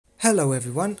Hello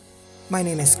everyone, my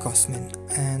name is Cosmin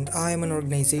and I am an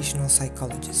organizational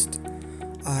psychologist.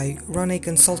 I run a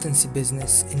consultancy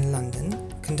business in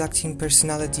London, conducting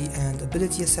personality and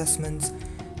ability assessments,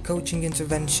 coaching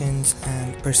interventions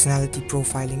and personality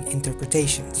profiling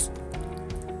interpretations.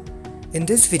 In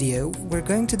this video, we're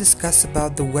going to discuss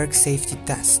about the work safety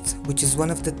test, which is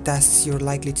one of the tests you're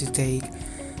likely to take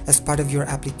as part of your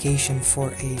application for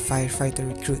a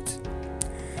firefighter recruit.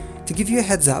 To give you a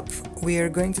heads up, we are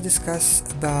going to discuss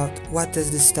about what does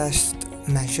this test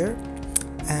measure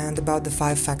and about the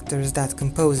 5 factors that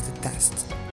compose the test.